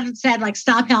like God said,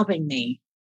 stop helping me.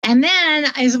 And then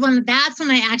that's when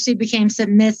I actually became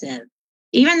submissive.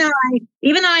 Even though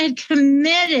I had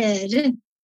committed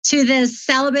to this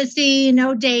celibacy,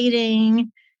 no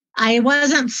dating, I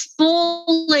wasn't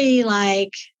fully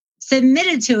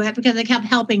submitted to it because I kept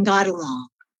helping God along.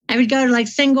 I would go to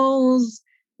singles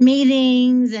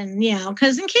meetings and,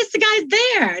 because in case the guy's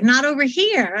there, not over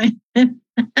here.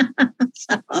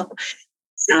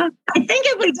 So I think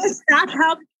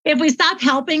if we stop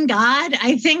helping God,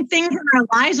 I think things in our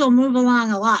lives will move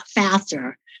along a lot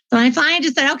faster. So I finally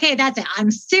just said, okay, that's it.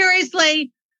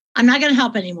 I'm not going to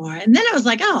help anymore. And then it was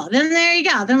then there you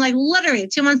go. Then literally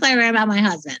 2 months later, I met my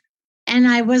husband. And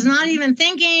I was not even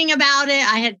thinking about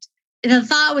it. The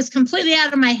thought was completely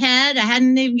out of my head. I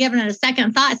hadn't even given it a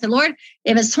second thought. I said, Lord,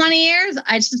 if it's 20 years,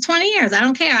 it's 20 years. I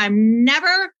don't care. I'm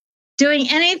never doing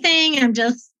anything. I'm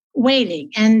just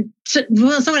waiting. And so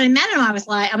when I met him, I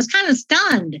was kind of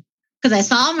stunned because I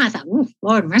saw him. I thought,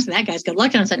 Lord mercy, that guy's good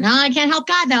looking. I said, no, I can't help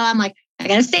God though. I'm I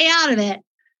got to stay out of it.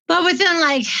 But within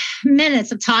like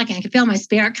minutes of talking, I could feel my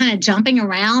spirit kind of jumping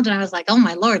around. And I was like, oh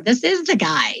my Lord, this is the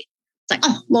guy. It's like,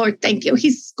 oh Lord, thank you.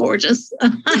 He's gorgeous.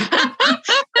 I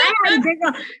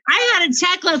had a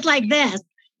checklist like this.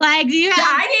 Like, do you have,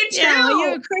 I did too.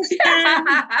 You're a Christian.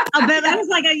 But I was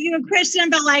like, are you a Christian?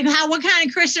 But like, what kind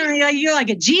of Christian are you? Are you like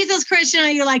a Jesus Christian?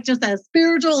 Are you like just a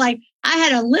spiritual? Like, I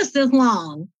had a list this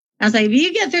long. I was like, if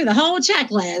you get through the whole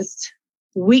checklist,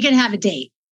 we can have a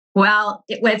date. Well,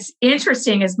 what's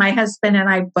interesting is my husband and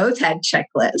I both had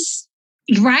checklists.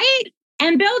 Right?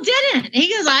 And Bill didn't. He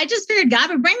goes, I just figured God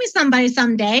would bring me somebody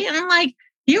someday. And I'm like,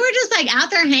 you were just like out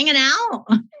there hanging out.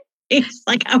 It's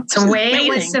like, it's the way it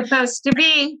was supposed to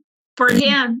be for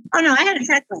him. Oh, no, I had a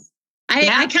checklist.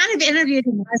 I kind of interviewed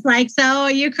him. I was like, so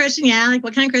are you a Christian? Yeah. Like,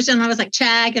 what kind of Christian? And I was like,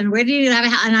 check. And where do you have a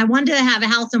house? And I wanted to have a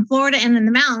house in Florida and in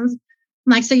the mountains.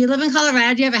 I'm like, so you live in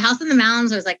Colorado? Do you have a house in the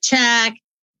mountains? I was like, check.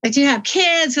 Like, do you have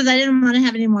kids? Because I didn't want to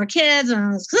have any more kids. And I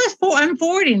was, I'm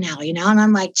 40 now, and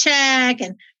I'm like, check.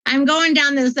 And I'm going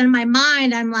down this in my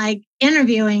mind. I'm like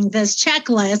interviewing this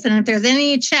checklist. And if there's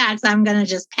any checks, I'm going to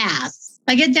just pass.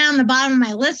 I get down the bottom of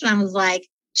my list and I was like,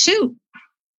 shoot,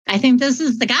 I think this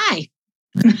is the guy.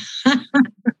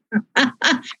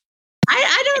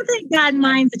 I don't think God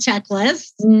minds a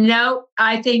checklist. No,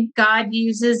 I think God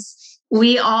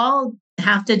we all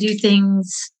have to do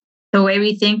things the way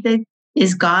we think that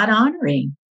is God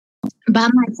honoring.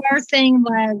 But my first thing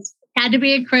had to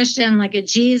be a Christian, like a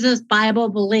Jesus Bible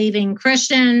believing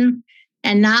Christian,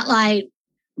 and not like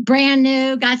brand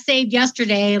new, got saved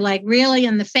yesterday, like really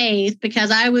in the faith,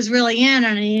 because I was really in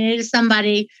and I needed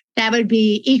somebody that would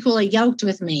be equally yoked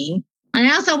with me. And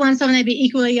I also want someone that'd be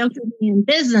equally yoked with me in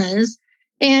business.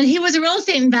 And he was a real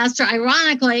estate investor,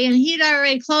 ironically, and he'd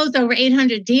already closed over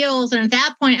 800 deals. And at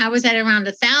that point, I was at around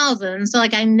 1,000. So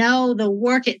like, I know the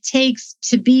work it takes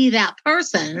to be that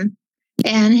person.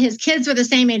 And his kids were the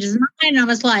same age as mine. And I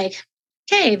was like,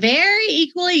 okay, very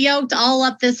equally yoked all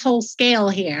up this whole scale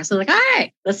here. So like, all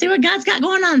right, let's see what God's got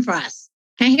going on for us.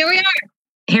 And here we are.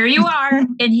 Here you are.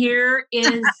 And here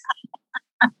is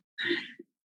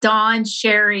Dawn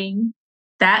sharing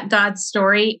that God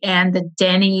story and the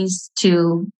Denny's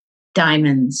to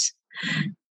diamonds.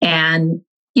 And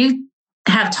you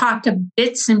have talked of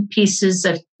bits and pieces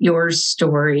of your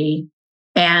story.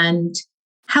 And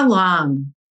how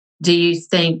long do you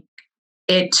think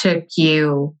it took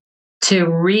you to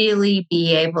really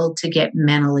be able to get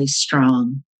mentally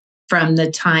strong from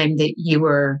the time that you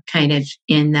were kind of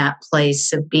in that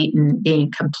place of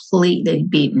being completely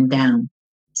beaten down?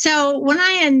 So when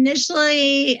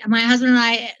my husband and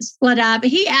I split up,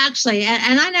 he actually,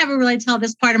 and I never really tell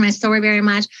this part of my story very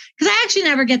much, because I actually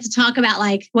never get to talk about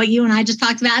like what you and I just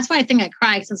talked about. That's why I think I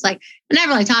cry, because it's like, I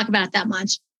never really talk about it that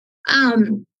much.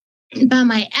 But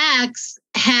my ex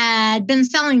had been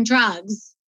selling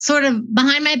drugs sort of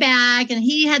behind my back, and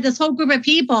he had this whole group of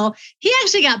people. He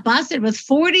actually got busted with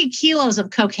 40 kilos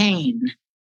of cocaine.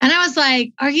 And I was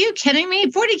like, are you kidding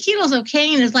me? 40 kilos of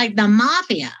cocaine is like the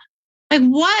mafia. Like,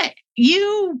 what?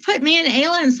 You put me and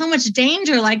Ayla in so much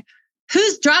danger. Like,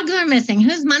 whose drugs are missing?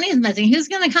 Whose money is missing? Who's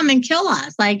going to come and kill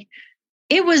us? Like,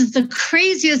 it was the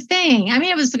craziest thing. I mean,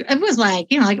 it was like,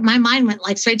 like my mind went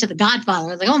like straight to The Godfather.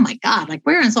 I was like, oh my God, like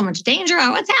we're in so much danger.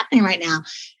 What's happening right now?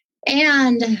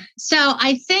 And so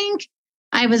I think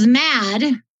I was mad,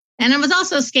 and I was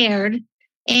also scared.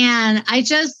 And I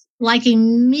just like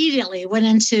immediately went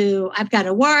into, I've got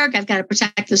to work. I've got to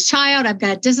protect this child. I've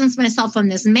got to distance myself from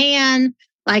this man.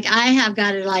 Like, I have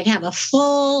got to like have a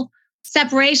full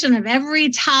separation of every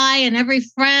tie and every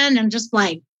friend, and just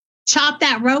like chop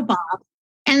that rope off.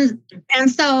 And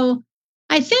so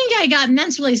I think I got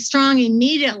mentally strong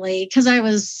immediately, because I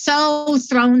was so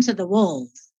thrown to the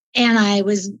wolves. And I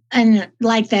was in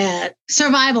like the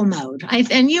survival mode.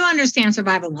 And you understand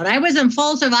survival mode. I was in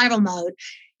full survival mode.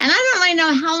 And I don't really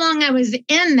know how long I was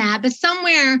in that, but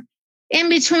somewhere in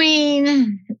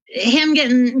between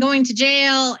him going to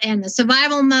jail and the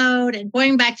survival mode and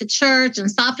going back to church and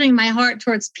softening my heart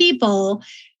towards people,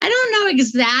 I don't know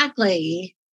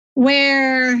exactly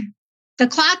where the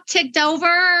clock ticked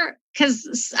over,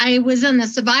 because I was in the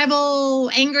survival,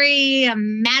 angry,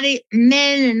 mad at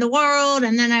men in the world.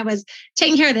 And then I was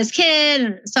taking care of this kid.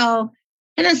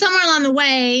 And then somewhere along the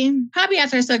way, probably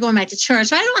after I started going back to church,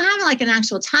 so I don't have like an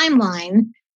actual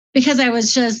timeline, because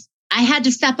I had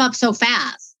to step up so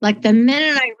fast. Like, the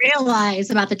minute I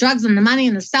realized about the drugs and the money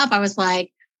and the stuff, I was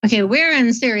like, okay, we're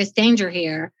in serious danger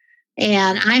here.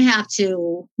 And I have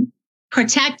to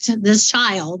protect this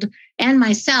child and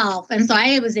myself. And so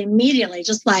I was immediately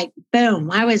just like,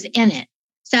 boom, I was in it.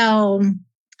 So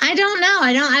I don't know.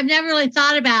 I've never really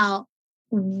thought about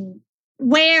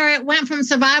where it went from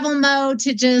survival mode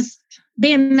to just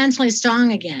being mentally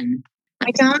strong again?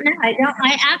 I don't know.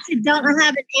 I actually don't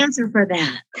have an answer for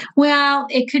that. Well,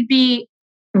 it could be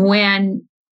when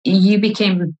you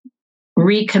became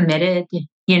recommitted,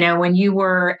 when you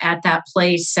were at that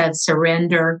place of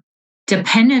surrender,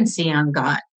 dependency on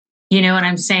God. You know what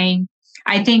I'm saying?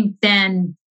 I think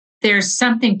then there's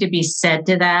something to be said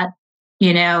to that,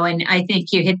 and I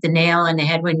think you hit the nail on the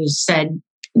head when you said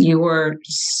you were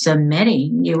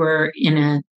submitting. You were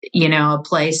in a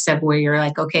place of where you're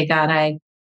like, okay, God, I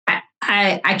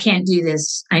can't do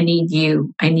this. I need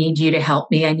you. I need you to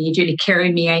help me. I need you to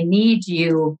carry me. I need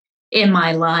you in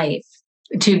my life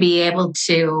to be able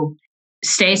to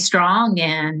stay strong.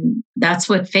 And that's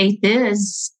what faith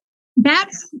is.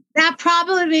 That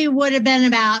probably would have been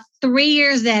about 3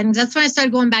 years then. That's when I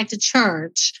started going back to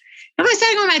church. And when I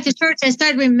started going back to church, I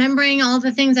started remembering all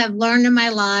the things I've learned in my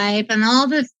life and all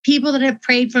the people that have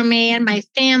prayed for me and my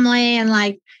family. And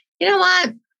like, you know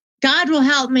what? God will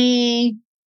help me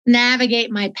navigate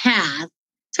my path.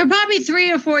 So probably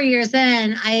 3 or 4 years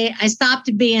then, I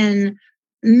stopped being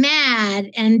mad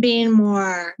and being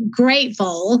more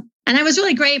grateful. And I was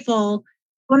really grateful.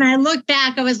 When I look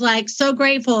back, I was like so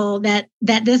grateful that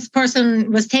this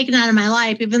person was taken out of my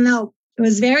life, even though it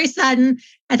was very sudden.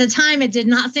 At the time, it did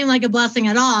not seem like a blessing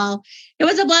at all. It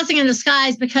was a blessing in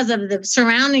disguise because of the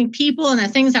surrounding people and the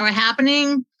things that were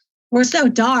happening were so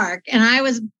dark. And I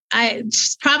was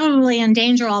probably in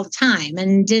danger all the time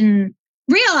and didn't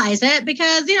realize it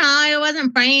because, I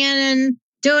wasn't praying and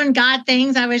doing God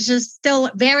things. I was just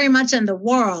still very much in the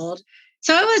world.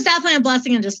 So it was definitely a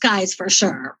blessing in disguise for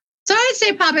sure. So I'd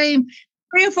say probably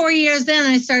 3 or 4 years then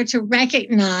I started to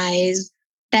recognize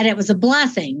that it was a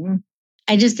blessing.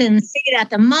 I just didn't see it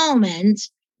at the moment.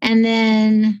 And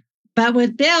then, but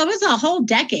with Bill, it was a whole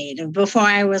decade before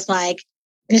I was like,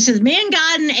 it's just me and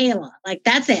God and Ayla. Like,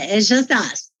 that's it. It's just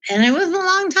us. And it was a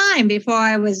long time before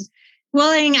I was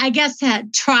willing, I guess, to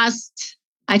trust.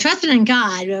 I trusted in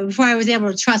God before I was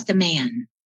able to trust a man.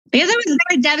 Because it was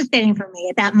very devastating for me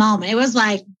at that moment. It was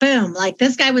like, boom, like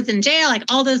this guy was in jail, like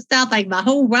all this stuff, like the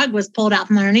whole rug was pulled out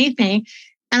from underneath me.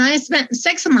 And I spent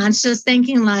 6 months just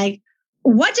thinking like,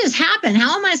 what just happened?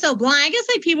 How am I so blind? I guess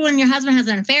like people when your husband has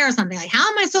an affair or something, like, how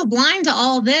am I so blind to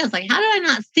all this? Like, how did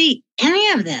I not see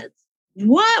any of this?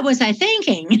 What was I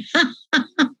thinking?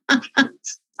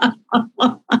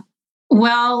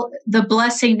 Well, the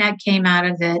blessing that came out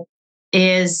of it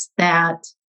is that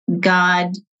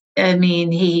God,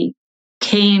 he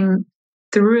came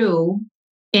through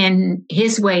in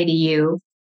his way to you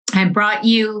and brought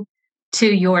you to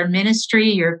your ministry,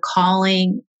 your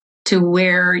calling, to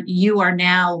where you are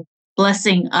now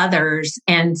blessing others.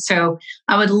 And so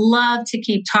I would love to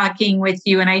keep talking with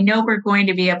you. And I know we're going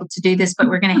to be able to do this, but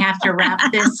we're going to have to wrap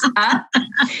this up.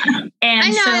 And I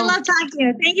know, I love talking to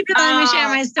you. Thank you for letting me share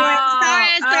my story. Sorry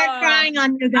I started crying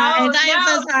on you guys. I am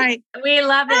so sorry. We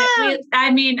love it.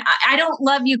 I don't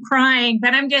love you crying,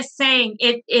 but I'm just saying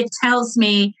it tells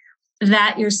me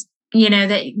that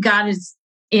that God is,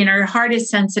 our heart is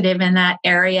sensitive in that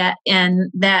area,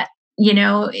 and that,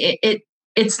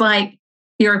 it's like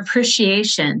your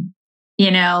appreciation,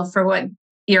 for what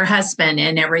your husband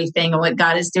and everything and what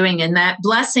God is doing, and that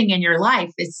blessing in your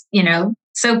life is,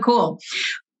 so cool.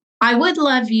 I would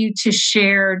love you to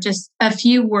share just a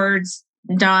few words,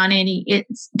 Dwan,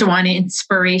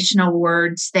 inspirational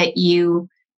words that you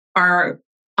are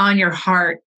on your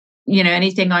heart,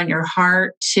 anything on your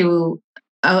heart to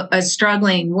a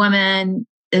struggling woman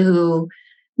who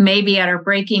may be at her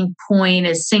breaking point,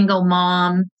 a single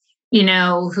mom,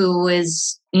 who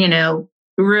is,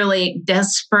 really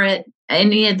desperate,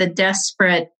 any of the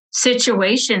desperate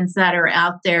situations that are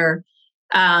out there.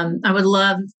 I would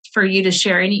love for you to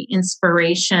share any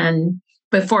inspiration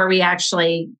before we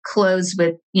actually close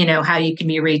with, how you can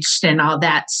be reached and all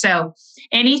that. So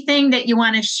anything that you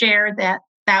want to share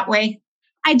that way?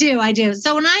 I do.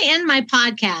 So when I end my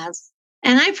podcast,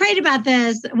 and I prayed about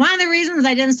this, one of the reasons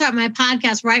I didn't start my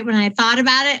podcast right when I thought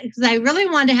about it, because I really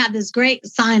wanted to have this great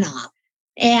sign off.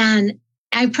 And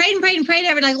I prayed and prayed and prayed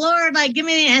every like, Lord, like give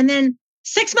me, and then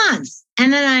 6 months.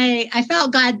 And then I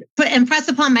felt God impress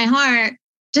upon my heart,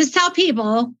 just tell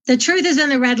people the truth is in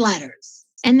the red letters.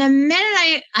 And the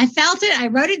minute I felt it, I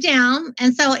wrote it down.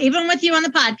 And so even with you on the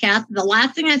podcast, the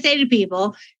last thing I say to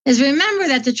people is remember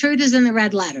that the truth is in the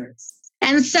red letters.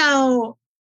 And so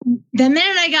the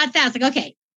minute I got that, it's like,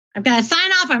 okay, I've got to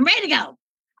sign off. I'm ready to go.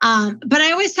 But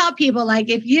I always tell people, like,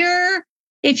 if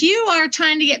you are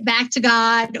trying to get back to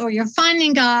God, or you're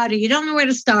finding God, or you don't know where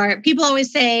to start, people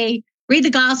always say, read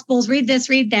the Gospels, read this,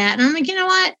 read that. And I'm like, you know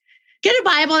what? get a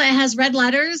Bible that has red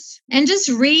letters and just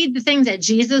read the things that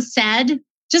Jesus said.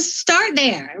 Just start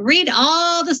there. Read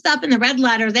all the stuff in the red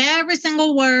letters, every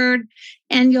single word,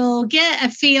 and you'll get a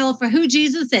feel for who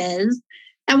Jesus is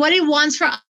and what he wants for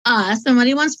us and what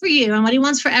he wants for you and what he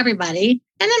wants for everybody.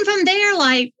 And then from there,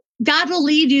 like, God will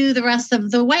lead you the rest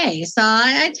of the way. So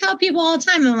I tell people all the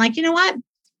time, I'm like, you know what?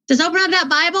 Just open up that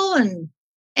Bible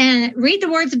and read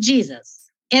the words of Jesus.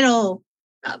 It'll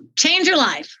change your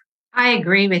life. I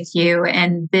agree with you.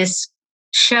 And this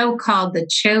show called The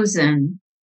Chosen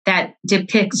that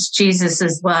depicts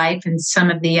Jesus's life and some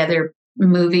of the other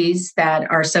movies that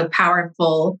are so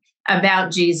powerful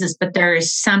about Jesus. But there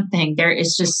is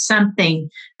just something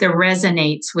that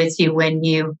resonates with you when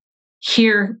you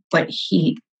hear what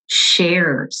he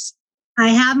shares. I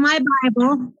have my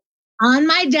Bible on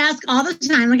my desk all the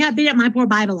time. Look how beat up my poor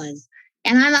Bible is.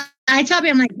 And I tell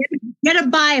people, I'm like, get a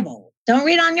Bible. Don't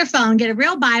read on your phone. Get a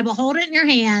real Bible. Hold it in your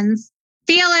hands.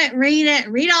 Feel it.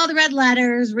 Read all the red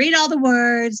letters. Read all the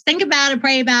words. Think about it.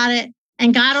 Pray about it.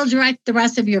 And God will direct the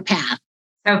rest of your path.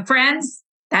 So friends,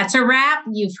 that's a wrap.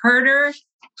 You've heard her.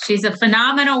 She's a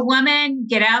phenomenal woman.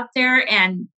 Get out there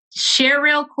and share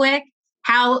real quick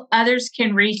how others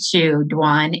can reach you,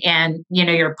 Dwan, and,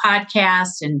 your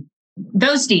podcast and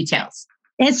those details.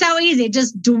 It's so easy.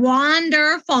 Just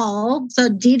Dwanderful. So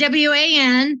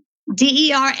DWANDERFUL,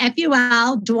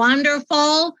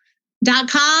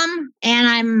 Dwanderful.com. And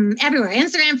I'm everywhere.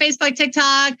 Instagram, Facebook,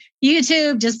 TikTok,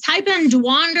 YouTube. Just type in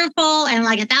Dwanderful and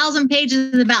like 1,000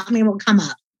 pages about me will come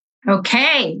up.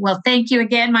 Okay. Well, thank you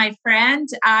again, my friend.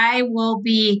 I will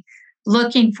be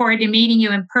looking forward to meeting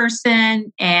you in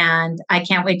person. And I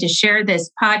can't wait to share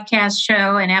this podcast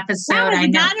show and episode. That was a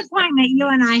God appointment you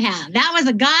and I have. That was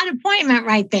a God appointment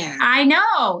right there. I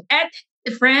know. And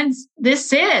friends,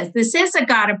 this is a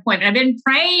God appointment. I've been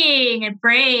praying and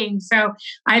praying. So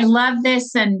I love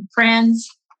this. And friends,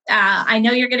 I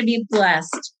know you're going to be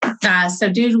blessed. So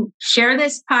do share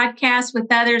this podcast with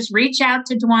others. Reach out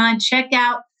to Dwan. Check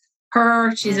out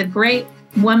her. She's a great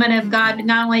woman of God, but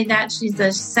not only that, she's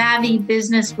a savvy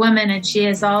businesswoman, and she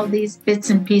has all these bits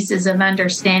and pieces of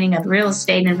understanding of real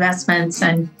estate investments,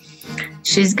 and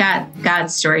she's got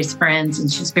God's stories, friends, and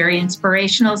she's very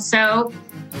inspirational. So,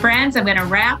 friends, I'm going to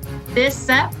wrap this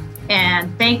up,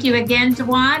 and thank you again,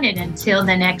 Dwan, and until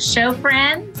the next show,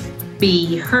 friends,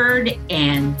 be heard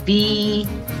and be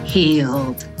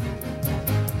healed.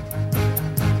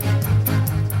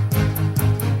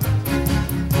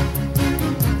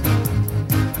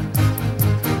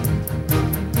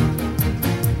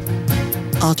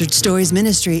 Altered Stories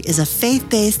Ministry is a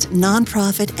faith-based,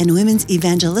 nonprofit, and women's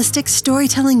evangelistic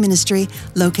storytelling ministry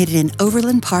located in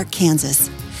Overland Park, Kansas.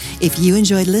 If you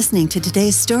enjoyed listening to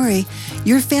today's story,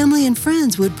 your family and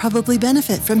friends would probably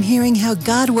benefit from hearing how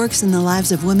God works in the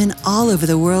lives of women all over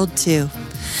the world, too.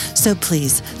 So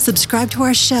please, subscribe to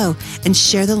our show and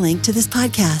share the link to this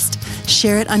podcast.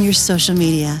 Share it on your social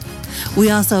media.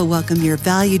 We also welcome your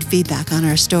valued feedback on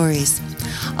our stories.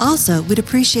 Also, we'd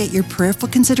appreciate your prayerful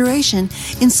consideration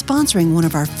in sponsoring one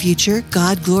of our future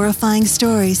God-glorifying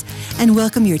stories and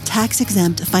welcome your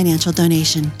tax-exempt financial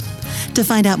donation. To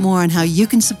find out more on how you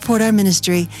can support our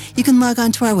ministry, you can log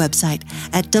on to our website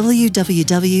at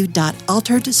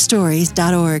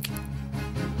www.alteredstories.org.